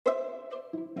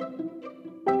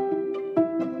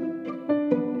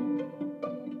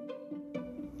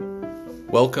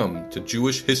Welcome to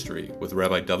Jewish History with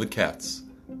Rabbi David Katz,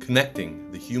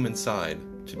 connecting the human side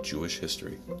to Jewish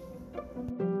history.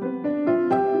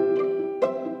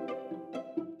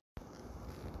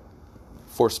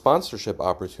 For sponsorship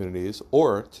opportunities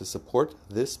or to support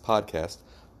this podcast,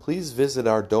 please visit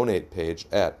our donate page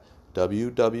at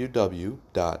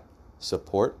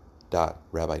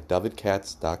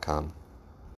www.support.rabbidavidkatz.com.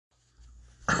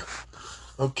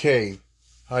 Okay.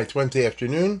 Hi, it's Wednesday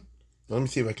afternoon. Let me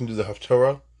see if I can do the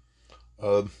Haftorah.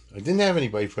 I didn't have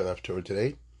anybody for the Haftorah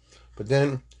today, but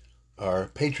then our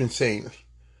patron saint,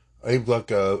 Abe Gluck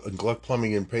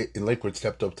Plumbing in Lakewood,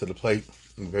 stepped up to the plate.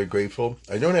 I'm very grateful.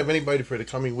 I don't have anybody for the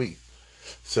coming week.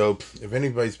 So if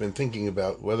anybody's been thinking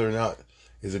about whether or not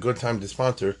is a good time to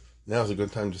sponsor, now's a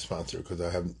good time to sponsor because I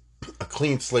have a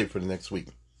clean slate for the next week.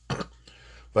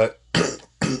 But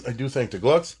I do thank the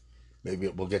Glucks. Maybe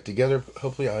we'll get together.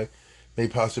 Hopefully I may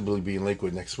possibly be in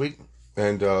Lakewood next week.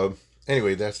 And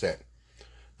anyway, that's that.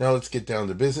 Now let's get down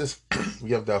to business.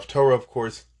 We have the Haftorah, of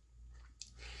course,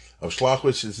 of Shlach,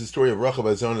 which is the story of Rachel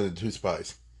Bazon and the two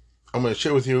spies. I'm going to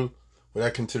share with you what I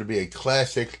consider to be a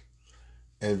classic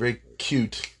and very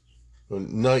cute,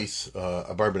 nice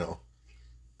Abarbanel.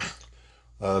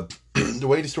 The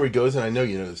way the story goes, and I know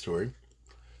you know the story,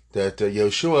 that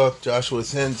Joshua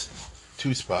sends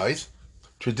two spies,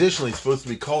 traditionally supposed to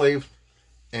be Kalev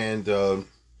and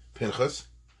Pinchas,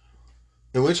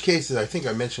 in which cases, I think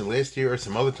I mentioned last year, or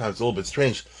some other times, a little bit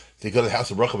strange, they go to the house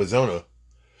of Rachel Bazona.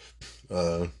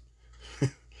 They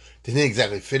didn't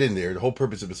exactly fit in there. The whole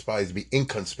purpose of a spy is to be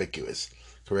inconspicuous,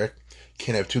 correct?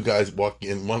 Can't have two guys walk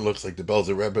in, one looks like the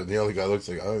Belzer Rebbe, and the other guy looks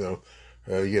like, I don't know,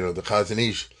 the Chazon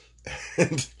Ish.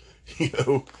 And,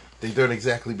 they don't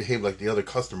exactly behave like the other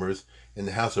customers in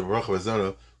the house of Rachel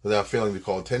Bazona without failing to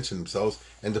call attention to themselves.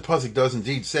 And the pasuk does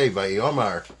indeed say,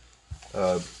 Vayomar,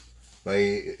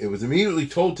 it was immediately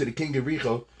told to the king of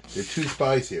Yericho, there are two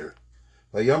spies here.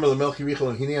 Gee,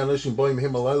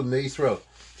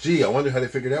 I wonder how they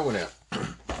figured that one out.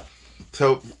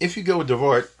 So, if you go with the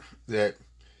Vart, that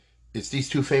it's these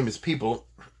two famous people,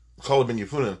 Chaleb ben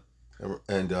Yefunah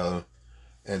and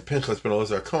Pinchas ben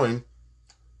Elazar Cohen,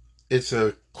 it's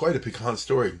quite a piquant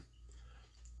story.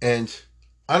 And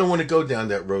I don't want to go down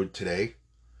that road today,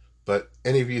 but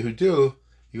any of you who do,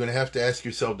 you're going to have to ask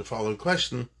yourself the following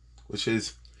question, which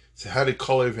is, so how did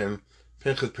Kalev and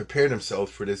Pinchas prepare themselves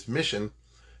for this mission?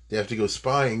 They have to go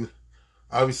spying.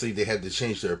 Obviously, they had to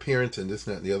change their appearance and this,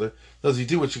 and that, and the other. Those you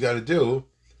do what you got to do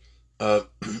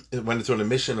when it's on a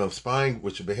mission of spying,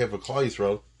 which would behave of Klal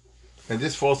Yisrael. And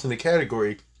this falls in the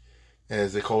category,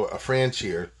 as they call it, a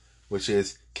franchir, which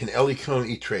is, can Eli Cohen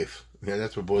eat treif? Yeah,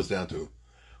 that's what it boils down to.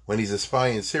 When he's a spy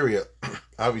in Syria,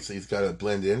 obviously he's got to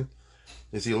blend in.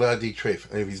 Is he allowed to eat treif?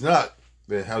 And if he's not,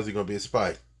 then how's he going to be a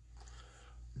spy?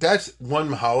 That's one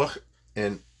mahalach,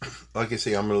 and like I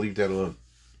say, I'm going to leave that alone.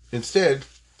 Instead,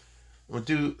 I'm going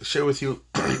to share with you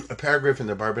a paragraph in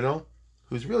the Abarbanel,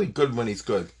 who's really good when he's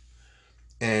good.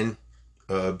 And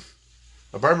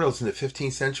Abarbanel is in the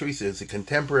 15th century, so it's a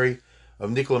contemporary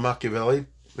of Niccolo Machiavelli.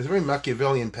 It's a very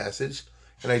Machiavellian passage,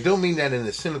 and I don't mean that in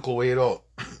a cynical way at all.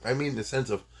 I mean in the sense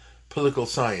of political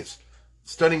science.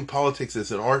 Studying politics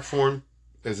as an art form,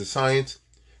 as a science,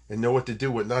 and know what to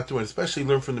do, what not to, and especially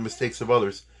learn from the mistakes of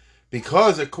others.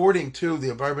 Because according to the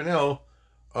Abarbanel,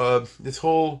 this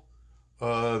whole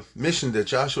mission that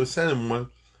Joshua sent him on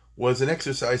was an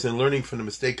exercise in learning from the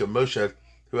mistake of Moshe,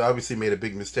 who obviously made a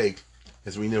big mistake,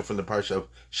 as we know from the parsha of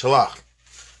Shalach.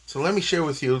 So let me share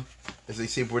with you, as I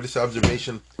say, for this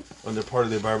observation on the part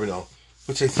of the Abarbanel,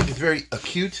 which I think is very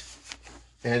acute,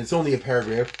 and it's only a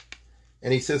paragraph.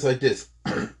 And he says like this,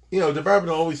 the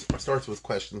Abarbanel always starts with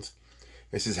questions.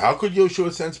 He says, how could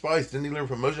Yoshua send spies? Didn't he learn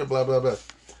from Moshe? Blah, blah, blah.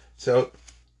 So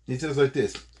he says like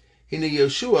this,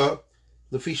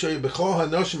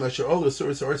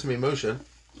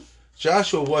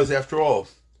 Joshua was, after all,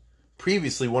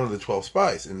 previously one of the 12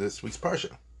 spies in this week's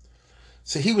parsha.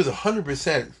 So he was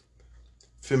 100%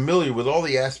 familiar with all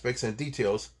the aspects and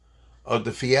details of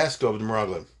the fiasco of the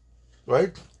Meraglim.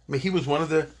 Right? I mean, he was one of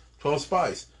the 12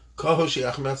 spies. Kahoshi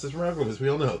Achmatz's Meraglim, as we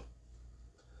all know.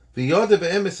 And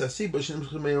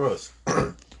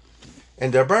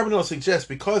the Abarbanel suggests,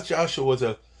 because Joshua was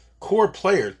a core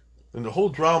player in the whole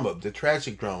drama, the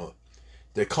tragic drama,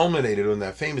 that culminated on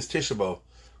that famous Tisha B'Av,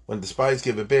 when the spies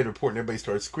gave a bad report and everybody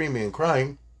started screaming and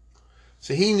crying.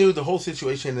 So he knew the whole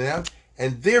situation in and out,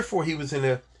 and therefore he was in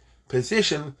a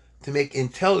position to make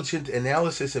intelligent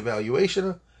analysis,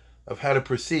 evaluation of how to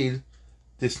proceed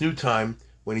this new time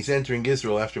when he's entering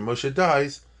Israel after Moshe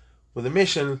dies, with a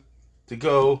mission to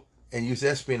go and used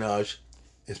espionage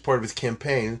as part of his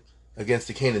campaign against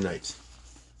the Canaanites.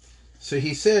 So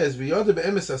he says, he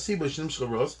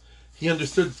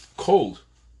understood cold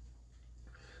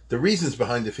the reasons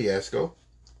behind the fiasco.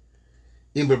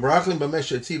 He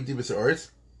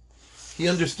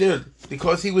understood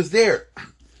because he was there,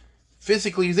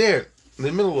 physically there, in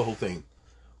the middle of the whole thing,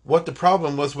 what the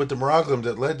problem was with the Meraglim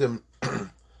that led them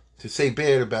to say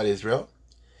bad about Israel.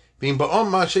 And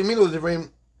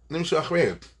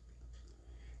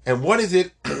what is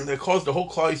it that caused the whole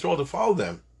Klal Yisrael to follow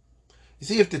them? You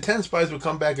see, if the 10 spies would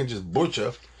come back and just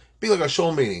butcher, be like a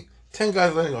show meeting. 10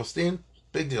 guys letting off steam,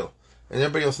 big deal. And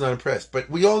everybody else not impressed. But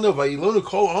we all know, Vayilonu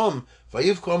kol ha'am,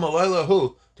 vayivkom alayla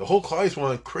hu, the whole Klal Yisrael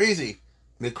went crazy.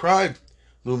 They cried,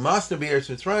 Lumasna b'eretz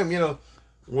Mitzrayim,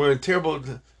 we're in terrible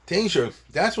danger.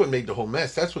 That's what made the whole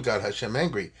mess. That's what got Hashem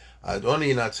angry.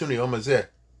 Adoni natsuni omazeh.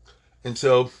 And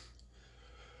so,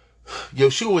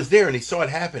 Yoshua was there and he saw it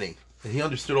happening. And he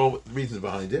understood all the reasons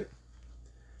behind it.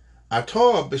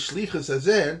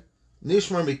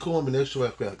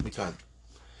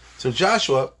 So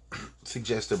Joshua,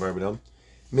 suggested Barbanel,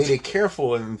 made a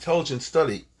careful and intelligent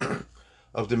study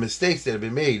of the mistakes that have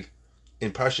been made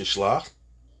in Parsha Shlach,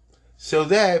 so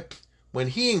that when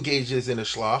he engages in a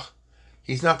Shlach,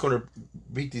 he's not going to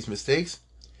repeat these mistakes.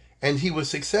 And he was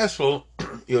successful,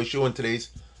 Yoshua in today's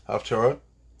Haftarah,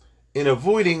 in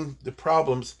avoiding the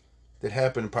problems that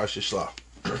happened in Parsha Shlach.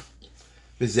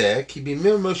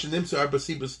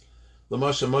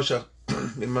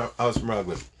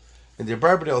 And the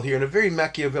Barbanel here in a very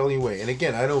Machiavellian way. And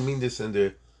again, I don't mean this in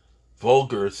the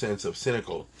vulgar sense of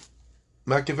cynical.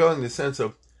 Machiavellian in the sense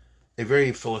of a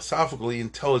very philosophically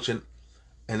intelligent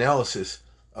analysis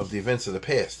of the events of the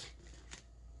past.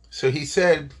 So he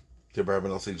said, the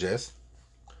Barbanel suggests,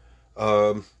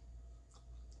 that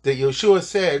Yoshua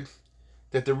said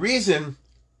that the reason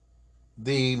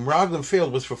the Meraglim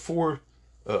failed was for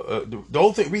the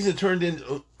whole thing, reason it turned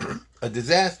into a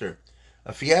disaster,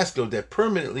 a fiasco that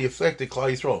permanently affected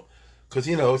Klal Yisrael. Because,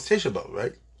 it's Tisha B'Av,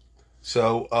 right?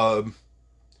 So,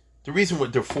 the reason,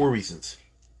 there are 4 reasons.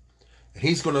 And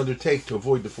he's going to undertake to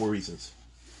avoid the 4 reasons.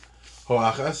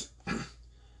 Ho'achas,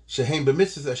 shehem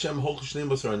b'mitzvahs Hashem holch shnei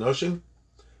b'sar anoshim,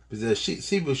 v'zeh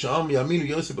sivu sha'am yaminu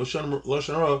yosef b'shon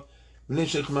lashon hara,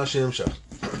 v'nimshach ma'ashem nimshach.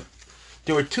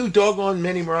 There were 2 doggone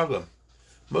many Meraglim.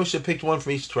 Moshe picked 1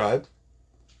 from each tribe.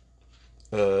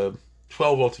 12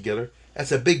 altogether.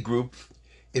 That's a big group.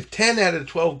 If 10 out of the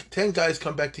 12, 10 guys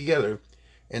come back together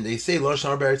and they say Lashon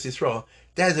Hara B'Eretz Yisrael,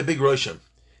 that is a big Roshim.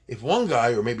 If 1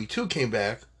 guy or maybe 2 came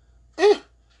back,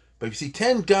 But if you see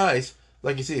 10 guys,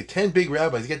 like you say, 10 big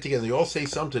rabbis get together, they all say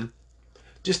something,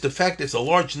 just the fact that it's a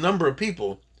large number of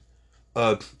people,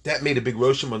 that made a big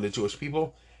Roshim on the Jewish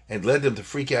people and led them to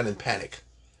freak out and panic.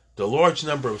 The large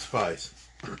number of spies.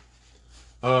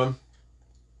 Hashenis,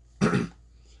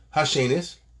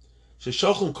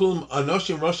 Sheshochem Kulam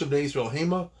Anoshim Rosh Bnei Yisrael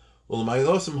Hema,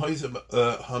 Ulamailosim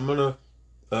Hamuna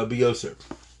Biyoser.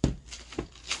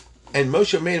 And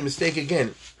Moshe made a mistake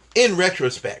again, in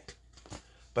retrospect,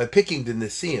 by picking the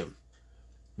Nesiim,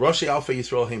 Rosh Alpha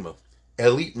Yisrael Hema,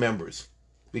 elite members.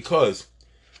 Because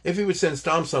if he would send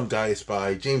some guy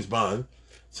spy, James Bond,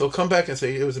 so come back and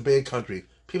say it was a bad country.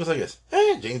 People say, yes,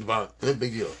 James Bond, big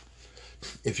deal.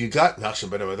 If you got Nachshon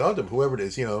ben Avodim, whoever it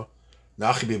is, Nachi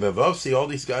B'Vavov, see all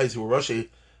these guys who were Roshi,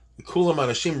 Kulam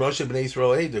Anashim, Roshi B'nai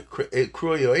Yisrael Eda,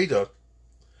 Kruya Eda,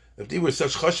 if they were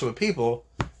such chashuv people,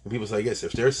 and people say, yes,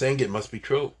 if they're saying it must be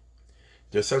true.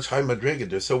 They're such high madriga,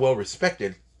 they're so well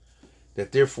respected,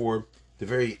 that therefore the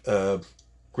very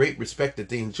great respect that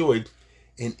they enjoyed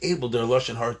enabled their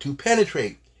Lashon Hara to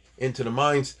penetrate into the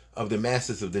minds of the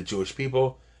masses of the Jewish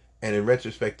people, and in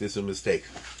retrospect, this is a mistake.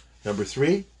 Number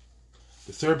 3,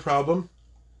 the third problem,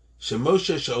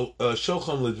 Shemoshe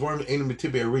Sholcham L'Dvorim Ein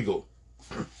Mitibei Rigel.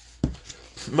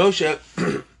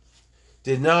 Moshe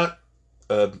did not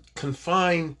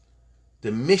confine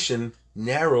the mission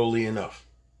narrowly enough.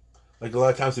 Like a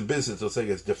lot of times in business, they'll say,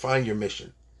 define your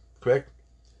mission. Correct?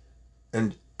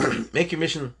 And make your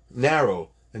mission narrow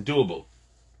and doable.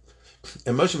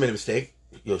 And Moshe made a mistake,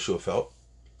 Yoshua felt,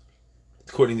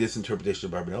 according to this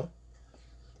interpretation of Barbanel,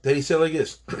 that he said like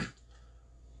this.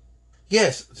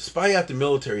 Yes, spy out the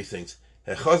military things.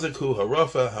 Hechazaku,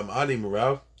 Harafa, Hamadi,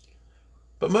 Murav.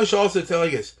 But Moshe also said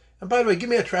like this. And by the way, give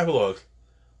me a travelogue.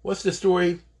 What's the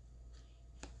story?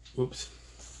 Oops.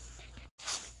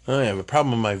 I have a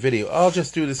problem with my video. I'll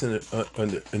just do this in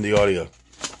the audio.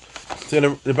 So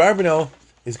the Barbanel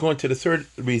is going to the third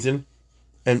reason,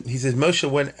 and he says Moshe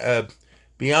went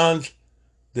beyond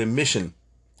the mission.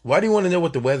 Why do you want to know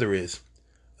what the weather is?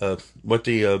 What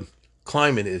the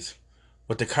climate is?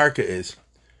 What the karka is?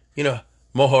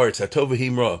 Moharetz, Hatova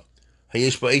Himra,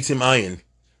 Hayesh Ba'etzim Ayin,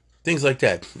 things like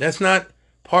that. That's not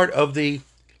part of the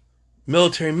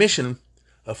military mission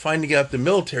of finding out the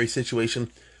military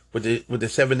situation with the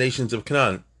 7 nations of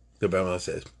Canaan, the Bible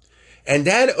says. And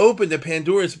that opened the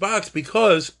Pandora's box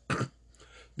because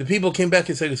the people came back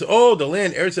and said, oh, the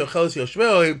land, Eretz Chelis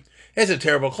Yoshvei, it's a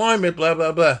terrible climate, blah,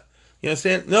 blah, blah. You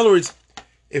understand? In other words,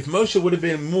 if Moshe would have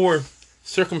been more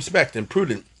circumspect and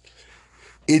prudent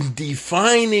in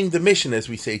defining the mission, as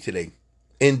we say today,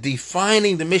 in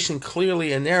defining the mission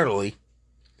clearly and narrowly,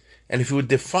 and if he would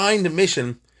define the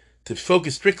mission to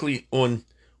focus strictly on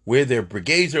where their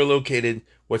brigades are located,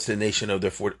 what's the nature of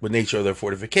their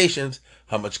fortifications,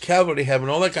 how much cavalry they have, and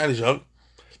all that kind of junk,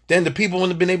 then the people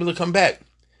wouldn't have been able to come back.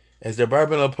 As the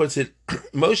Barbanel puts it,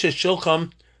 Moshe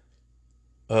Shilcham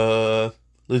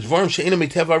L'Dvarim She'eino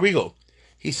Miteva Arigo.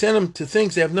 He sent them to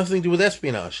things that have nothing to do with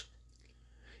espionage.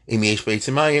 Im yesh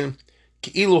b'etzim ayin,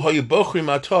 ki'ilu hayu bochrim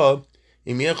atah,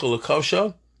 im yechol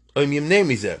l'kavsha, or im yimnei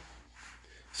mizeh.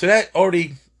 So that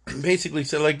already basically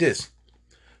said like this.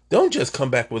 Don't just come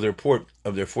back with a report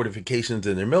of their fortifications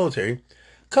and their military.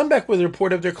 Come back with a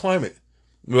report of their climate.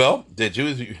 Well, the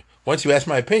Jews, once you ask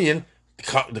my opinion,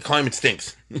 the climate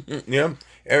stinks. You know?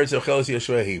 Eretz Chelis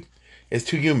Yoshvei. It's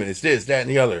too humid. It's this, that, and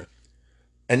the other.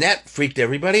 And that freaked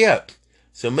everybody out.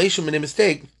 So Moshe made a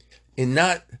mistake in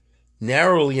not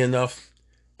narrowly enough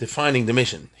defining the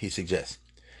mission, he suggests.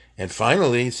 And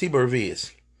finally, Sibur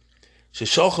Vias.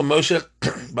 Shesholcha Moshe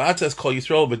Ba'atzas Kol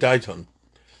Yisrael B'daiton.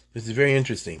 This is very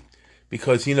interesting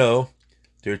because, you know,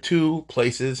 there are 2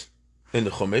 places in the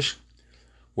Chumash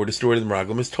where the story of the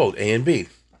Meraglim is told, A and B.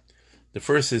 The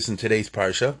first is in today's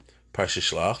Parsha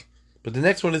Shlach, but the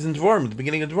next one is in Dvarim, at the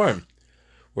beginning of Dvarim,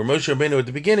 where Moshe Rabbeinu at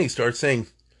the beginning starts saying,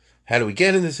 how do we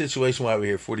get in this situation? Why are we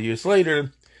here 40 years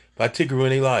later? Then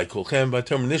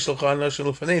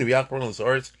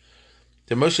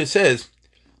Moshe says,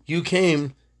 you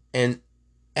came and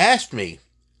asked me,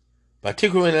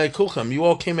 you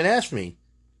all came and asked me,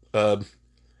 to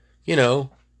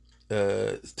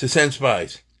send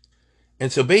spies.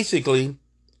 And so basically,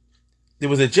 there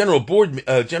was a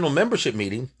general membership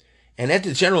meeting, and at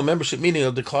the general membership meeting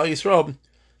of the Klal Yisrael,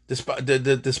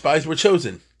 the spies were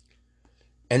chosen.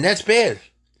 And that's bad,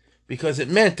 because it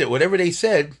meant that whatever they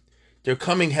said, they're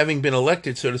coming having been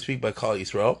elected, so to speak, by Klal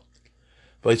Yisrael.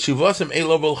 But Shuvasim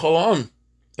Elo B'Cholon,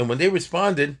 and when they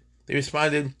responded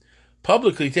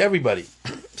publicly to everybody.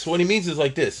 So what he means is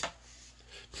like this.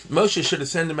 Moshe should have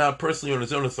sent them out personally on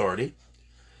his own authority.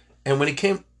 And when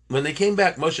they came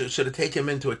back, Moshe should have taken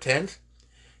them into a tent.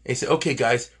 And he said, okay,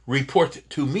 guys, report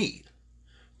to me,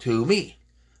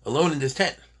 alone in this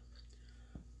tent.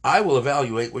 I will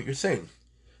evaluate what you're saying.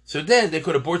 So then they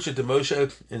could have broached it to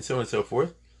Moshe and so on and so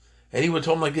forth. And he would have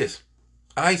told him like this.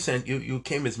 I sent you, you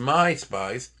came as my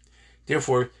spies.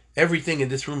 Therefore, everything in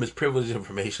this room is privileged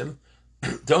information.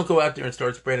 Don't go out there and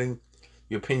start spreading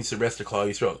your opinions to the rest of Klal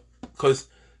Yisrael. Because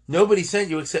nobody sent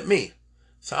you except me.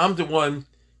 So I'm the one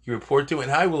you report to,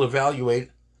 and I will evaluate,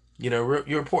 your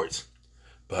reports.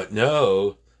 But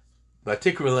no,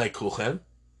 particularly Kulchem,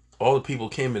 all the people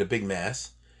came in a big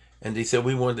mass, and they said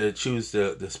we wanted to choose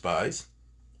the spies.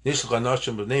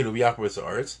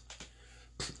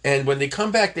 And when they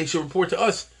come back, they should report to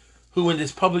us who in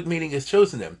this public meeting has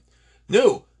chosen them.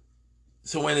 No.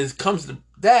 So when it comes to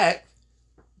that,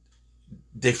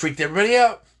 they freaked everybody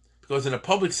out. Because in a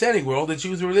public setting where all the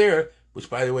Jews were there, which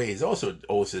by the way is also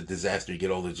always a disaster, you get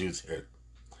all the Jews here.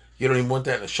 You don't even want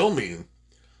that in a show meeting.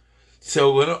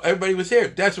 So when everybody was there,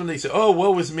 that's when they said, oh,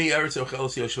 woe is me, Eretz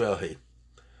Chelis Yoshvei.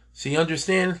 So you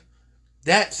understand?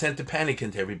 That sent the panic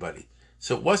into everybody.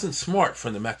 So it wasn't smart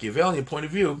from the Machiavellian point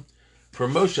of view for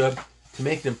Moshe to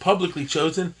make them publicly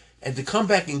chosen and to come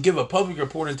back and give a public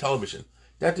report on television.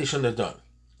 That they shouldn't have done.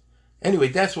 Anyway,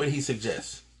 that's what he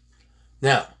suggests.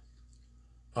 Now,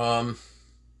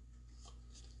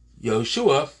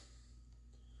 Yehoshua.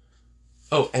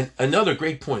 Oh, and another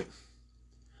great point.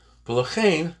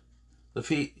 V'lachein,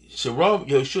 lefi sherav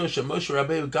Yehoshua shemoshe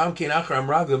Rabbeinu gam kein achar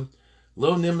amraglim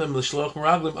lo nimlim l'shloch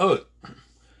meraglim od.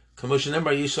 Kamoshe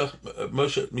nemar yishlach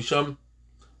Moshe misham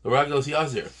l'raglos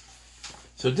yazir.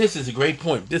 So this is a great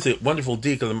point. This is a wonderful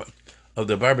deek of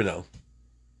the Barbanel.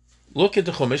 Look at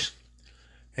the Chumash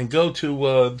and go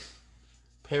to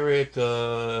Perek,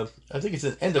 I think it's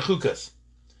an end of Chukas,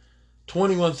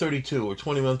 2132 or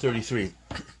 2133.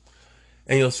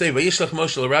 And you'll say, Vayishlach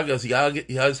Moshe l'raglos yazir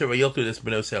vayilkud es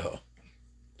b'noseho.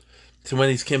 So when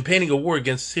he's campaigning a war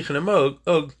against Sichon and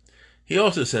Og, he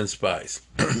also sends spies.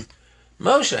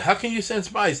 Moshe, how can you send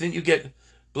spies? Didn't you get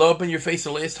blow up in your face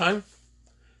the last time?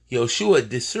 Yehoshua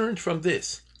discerned from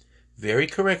this, very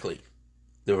correctly,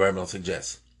 the Rambam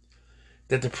suggests,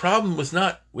 that the problem was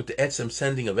not with the etzem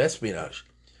sending of espionage,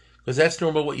 because that's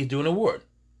normal what you do in a war.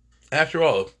 After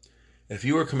all, if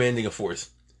you were commanding a force,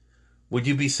 would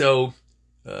you be so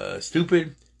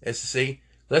stupid as to say,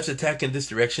 let's attack in this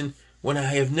direction when I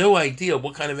have no idea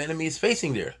what kind of enemy is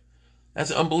facing there? That's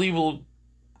an unbelievable,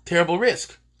 terrible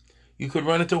risk. You could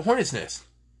run into a hornet's nest.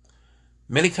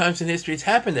 Many times in history it's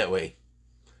happened that way.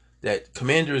 That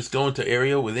commanders go into an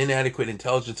area with inadequate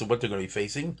intelligence of what they're going to be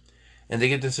facing, and they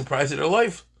get the surprise of their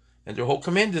life, and their whole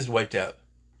command is wiped out.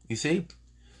 You see?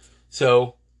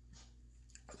 So,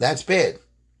 that's bad.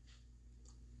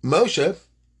 Moshe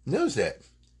knows that.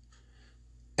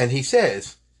 And he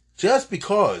says, just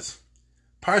because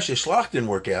Parsha Shlach didn't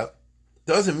work out,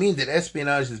 doesn't mean that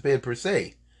espionage is bad per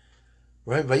se.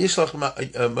 Right? Vayishlach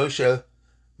Moshe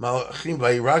Malachim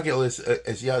Vayiragel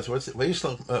as Yazer. What's it?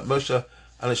 Vayishlach Moshe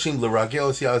Anashim L'Ragel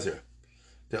as Yazer.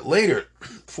 That later,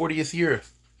 40th year,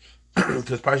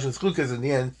 because Parsha Chukas in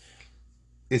the end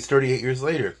is 38 years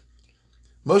later.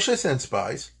 Moshe sent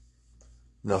spies.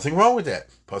 Nothing wrong with that.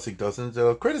 Pasuk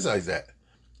doesn't criticize that.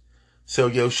 So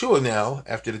Yoshua now,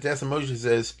 after the death of Moshe,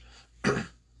 says,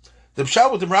 the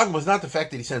pshat with the Meraglim was not the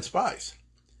fact that he sent spies.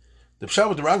 The pshat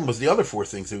with the Meraglim was the other four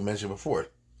things that we mentioned before.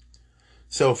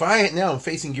 So if I now am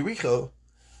facing Yericho,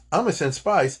 I'm going to send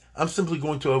spies. I'm simply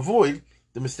going to avoid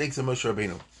the mistakes of Moshe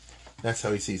Rabbeinu. That's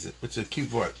how he sees it, which is a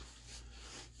cute word.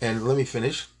 And let me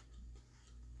finish.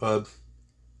 So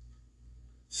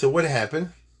what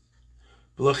happened?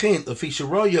 V'lachin lefi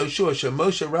shara Yoshua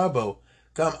sheMoshe Rabo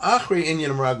gam achrei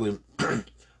inyan Meraglim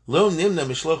lo nimna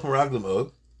mishloch Meraglim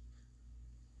od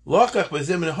lokach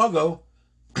b'zeh min hago.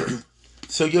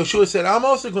 So Yoshua said, I'm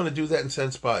also going to do that and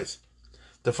send spies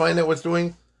to find out what's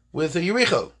doing with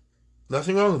Yericho.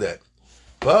 Nothing wrong with that.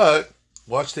 But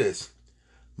watch this.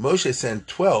 Moshe sent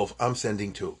 12. I'm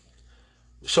sending 2.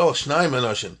 Shalosh shnayim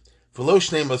anashim v'lo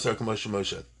shnei masar k'Moshe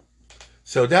Moshe.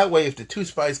 So that way, if the 2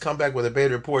 spies come back with a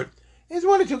bad report, it's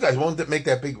 1 or 2 guys won't make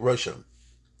that big Russia.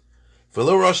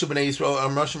 V'lo Russia b'nei Yisrael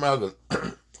am Russia Malgun.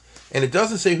 And it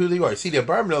doesn't say who they are. See, the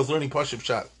Abarbanel is learning Pashup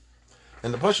Pshat.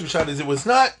 And the Pashup Pshat is it was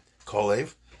not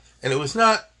Kolev, and it was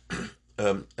not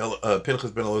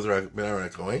Pinchas ben Elazar ben Aaron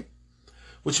HaKohen,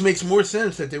 which makes more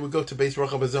sense that they would go to Beis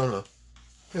Rachel Bazona.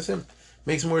 Listen,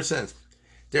 makes more sense.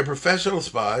 They're professional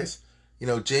spies,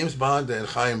 James Bond and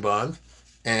Chaim Bond,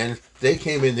 and they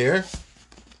came in there,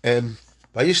 and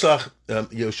Vayishlach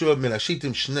Yoshua min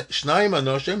Hashitim Shnayim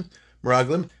Anoshim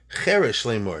Meraglim Cheresh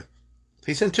Lemor.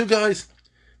 He sent 2 guys,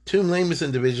 2 nameless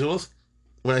individuals.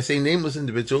 When I say nameless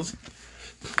individuals,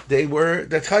 they were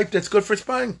the type that's good for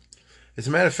spying. As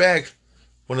a matter of fact,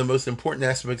 one of the most important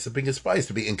aspects of being a spy is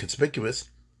to be inconspicuous,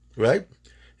 right?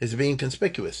 Is to be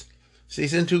inconspicuous. So he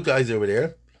sent 2 guys over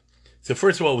there. So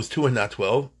first of all, it was 2 and not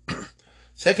 12.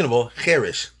 Second of all,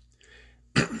 Cheresh.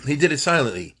 He did it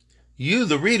silently. You,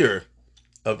 the reader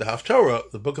of the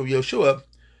Haftorah, the book of Yoshua,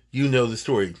 you know the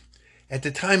story. At the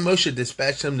time Moshe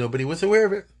dispatched them, nobody was aware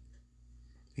of it.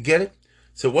 You get it?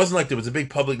 So it wasn't like there was a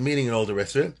big public meeting and all the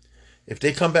rest of it. If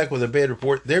they come back with a bad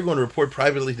report, they're going to report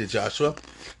privately to Joshua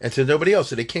and to nobody else,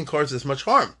 so they can't cause as much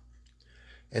harm.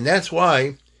 And that's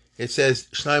why it says,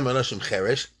 Shnayim Anashim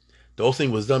Cheresh. The whole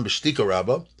thing was done b'shtika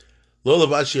rabba. Lo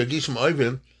levad sheyagishim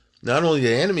oivim. Not only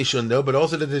the enemy should know, but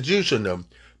also that the Jews should know.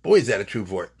 Boy, is that a true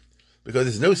word. Because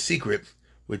there's no secret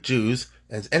with Jews.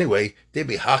 And anyway, they'd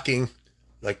be hawking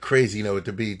like crazy,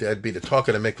 that'd be the talk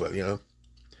of the mikvah,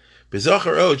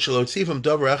 B'zachar od shalotzifim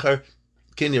davar achar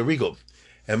kinyan rigel.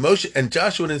 And Moshe and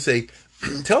Joshua didn't say,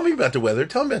 tell me about the weather,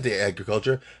 tell me about the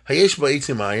agriculture. Hayesh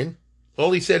ba'etzim ayin.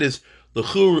 All he said is,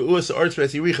 l'chu ru'us arts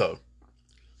v'es Yericho.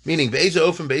 Meaning, be'eza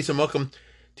ofen be'eza makam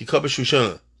tikaba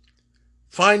shushana.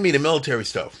 Find me the military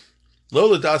stuff. Lo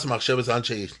l'das machshavas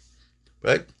anshe.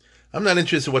 Right? I'm not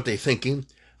interested in what they're thinking.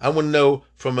 I want to know,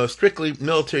 from a strictly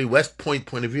military West Point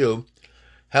point of view,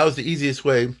 how's the easiest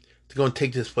way to go and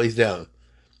take this place down.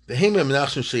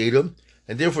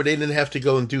 And therefore they didn't have to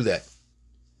go and do that.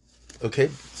 Okay,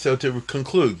 so to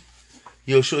conclude,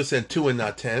 Yoshua sent 2 and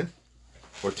not 10,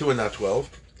 or 2 and not 12.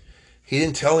 He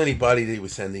didn't tell anybody that he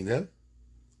was sending them.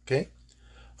 Okay,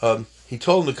 he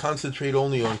told them to concentrate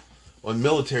only on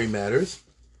military matters.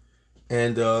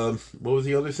 And what was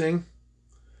the other thing?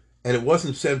 And it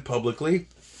wasn't said publicly.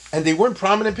 And they weren't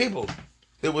prominent people.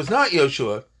 It was not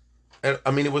Yoshua.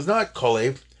 It was not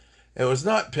Kolev. It was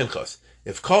not Pinchas.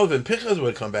 If Kolev and Pinchas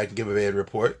would come back and give a bad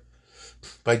report,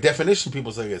 by definition,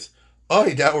 people say this, oh,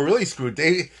 that were really screwed.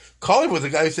 Kolev was the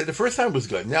guy who said the first time was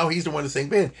good. Now he's the one who's saying,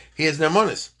 man, he has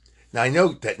Nemonis. Now I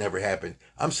know that never happened.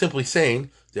 I'm simply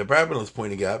saying, the Abarbanel is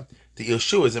pointing out, that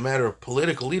Yoshua, as a matter of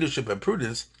political leadership and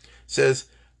prudence, says,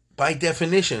 by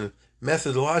definition,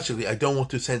 methodologically, I don't want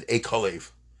to send a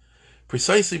Kalev.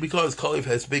 Precisely because Kalev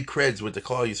has big creds with the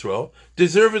Klal Yisrael,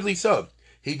 deservedly so.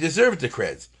 He deserved the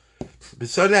creds. But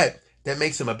so that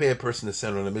makes him a bad person to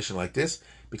send on a mission like this,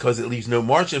 because it leaves no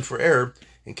margin for error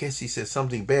in case he says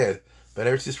something bad. But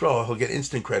Eretz Yisrael, he'll get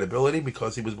instant credibility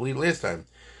because he was believed last time.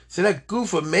 So that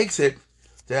Gufa makes it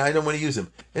that I don't want to use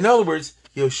him. In other words,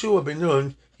 Yoshua ben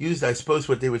Nun used, I suppose,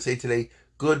 what they would say today,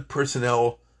 good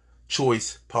personnel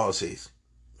choice policies.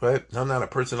 Right? I'm not a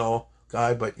personnel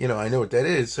guy, but I know what that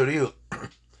is. So do you.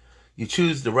 You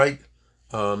choose the right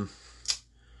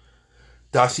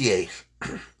dossier.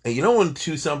 And you don't want to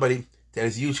choose somebody that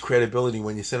has huge credibility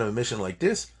when you send him a mission like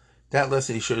this. That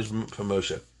lesson he shows from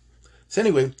Moshe. So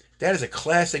anyway, that is a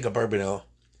classic of Abarbanel.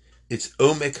 It's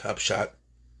Omek Hapshat.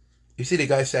 You see, the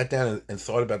guy sat down and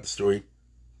thought about the story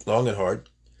long and hard.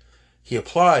 He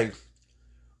applied,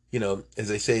 as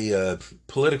they say,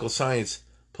 political science,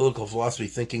 political philosophy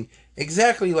thinking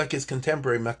exactly like his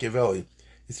contemporary Machiavelli.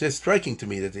 It's just striking to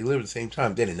me that they lived at the same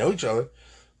time. They didn't know each other,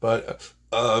 but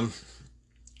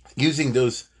using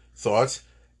those thoughts,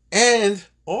 and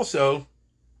also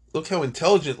look how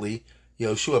intelligently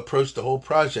Yoshua approached the whole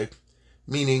project,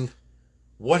 meaning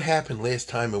what happened last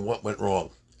time and what went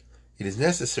wrong. It is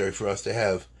necessary for us to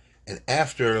have an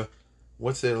after,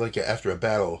 after a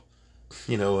battle,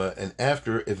 an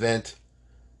after event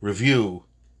review,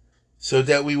 so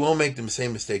that we won't make the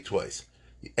same mistake twice.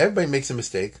 Everybody makes a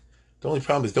mistake. The only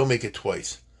problem is don't make it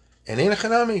twice. And in a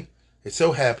Hanami, it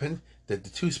so happened that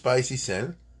the two spies he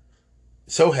sent,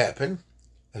 as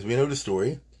we know the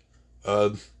story,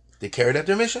 they carried out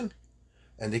their mission.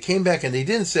 And they came back and they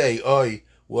didn't say, "Oi,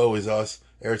 woe is us,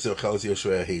 Eretz Yochelas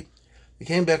Yoshua." They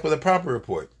came back with a proper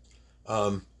report.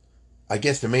 I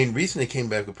guess the main reason they came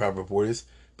back with a proper report is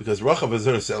because Rachav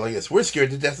Azur said, like, "Yes, we're scared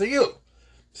to death of you."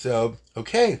 So,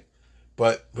 okay.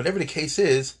 But whatever the case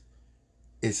is,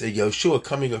 it's a Yoshua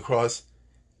coming across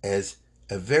as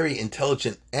a very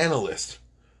intelligent analyst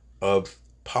of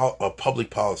public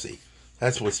policy.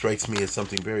 That's what strikes me as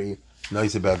something very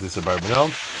nice about this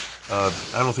Abarbanel.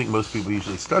 I don't think most people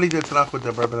usually study the Tanakh with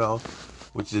Abarbanel,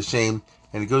 which is a shame.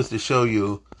 And it goes to show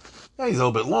you, he's a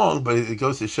little bit long, but it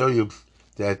goes to show you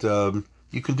that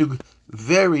you can do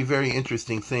very, very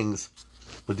interesting things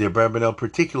with the Abarbanel,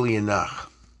 particularly in Nach,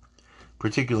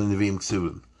 particularly in Nevi'im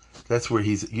Ksuvim. That's where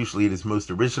he's usually at his most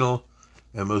original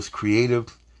and most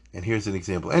creative. And here's an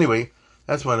example. Anyway,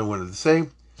 that's what I wanted to say.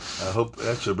 I hope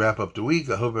that should wrap up the week.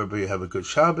 I hope everybody have a good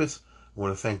Shabbos. I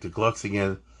want to thank the Glucks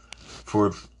again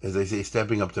for, as I say,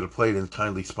 stepping up to the plate and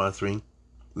kindly sponsoring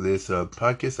this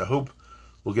podcast. I hope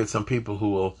we'll get some people who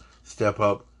will step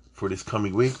up for this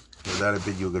coming week. With that, I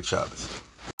bid you a good Shabbos.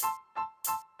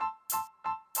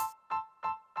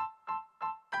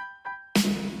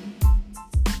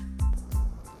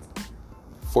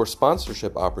 For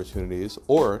sponsorship opportunities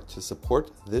or to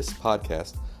support this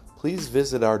podcast, please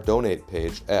visit our donate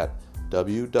page at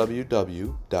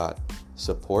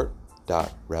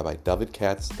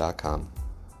www.support.rabbidavidkatz.com.